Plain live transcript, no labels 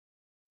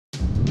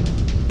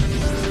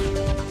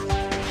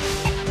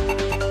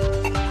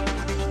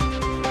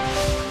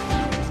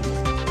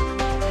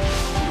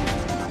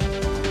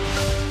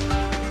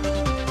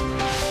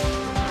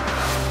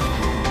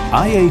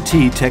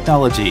IAT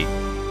technology.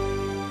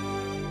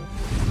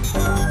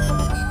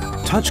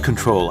 Touch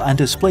control and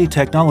display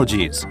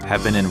technologies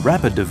have been in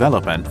rapid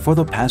development for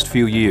the past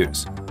few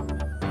years.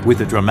 With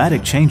the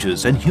dramatic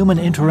changes in human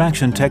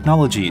interaction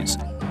technologies,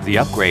 the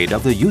upgrade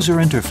of the user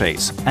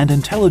interface and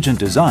intelligent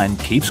design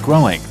keeps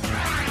growing.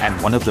 And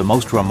one of the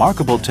most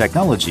remarkable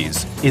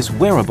technologies is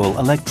wearable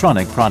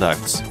electronic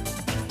products.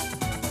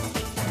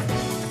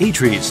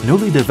 ITRI's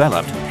newly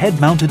developed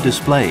head-mounted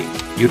display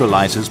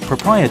utilizes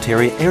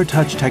proprietary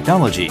AirTouch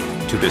technology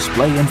to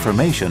display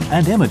information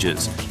and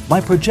images by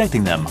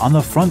projecting them on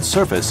the front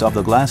surface of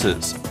the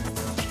glasses.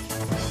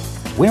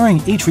 Wearing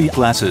ITRI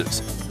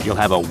glasses, you'll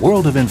have a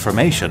world of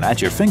information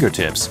at your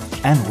fingertips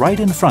and right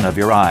in front of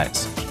your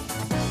eyes.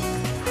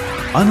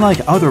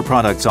 Unlike other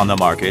products on the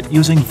market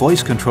using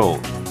voice control,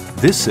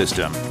 this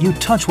system, you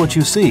touch what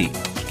you see,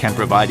 can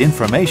provide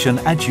information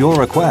at your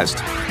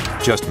request.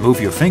 Just move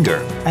your finger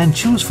and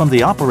choose from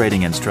the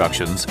operating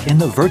instructions in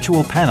the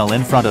virtual panel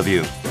in front of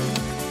you.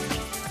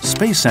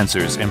 Space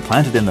sensors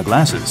implanted in the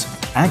glasses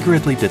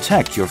accurately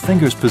detect your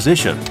finger's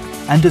position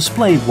and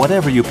display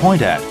whatever you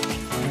point at.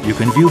 You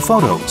can view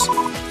photos,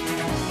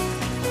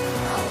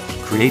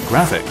 create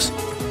graphics,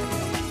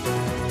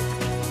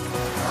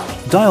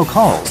 dial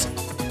calls,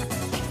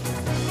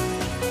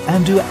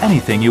 and do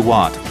anything you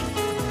want.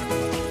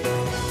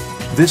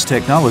 This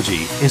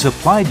technology is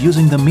applied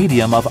using the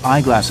medium of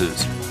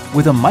eyeglasses,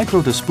 with a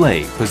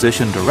micro-display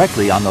positioned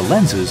directly on the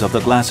lenses of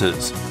the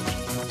glasses.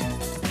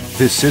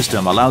 This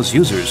system allows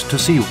users to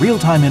see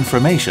real-time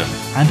information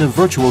and a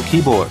virtual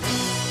keyboard.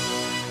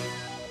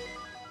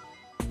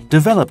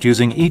 Developed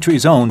using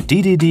ITRI's own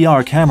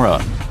DDDR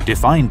camera,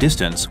 Defined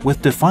Distance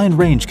with Defined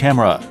Range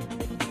camera,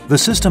 the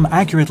system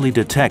accurately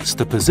detects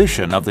the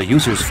position of the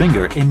user's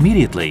finger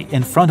immediately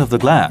in front of the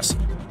glass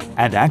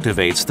and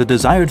activates the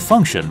desired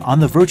function on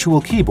the virtual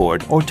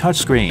keyboard or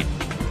touchscreen,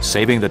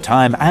 saving the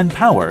time and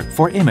power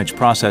for image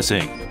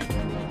processing.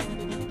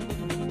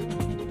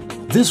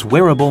 This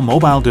wearable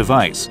mobile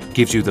device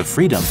gives you the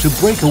freedom to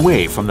break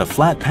away from the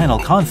flat panel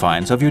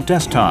confines of your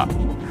desktop.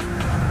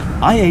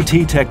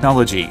 IAT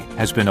technology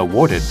has been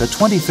awarded the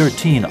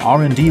 2013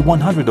 R&D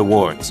 100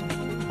 Awards.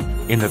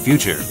 In the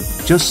future,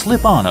 just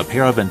slip on a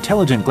pair of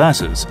intelligent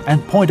glasses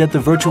and point at the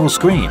virtual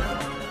screen,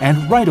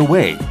 and right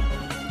away,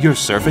 you're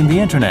surfing the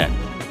internet,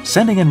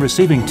 sending and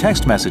receiving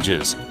text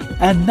messages,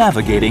 and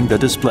navigating the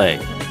display.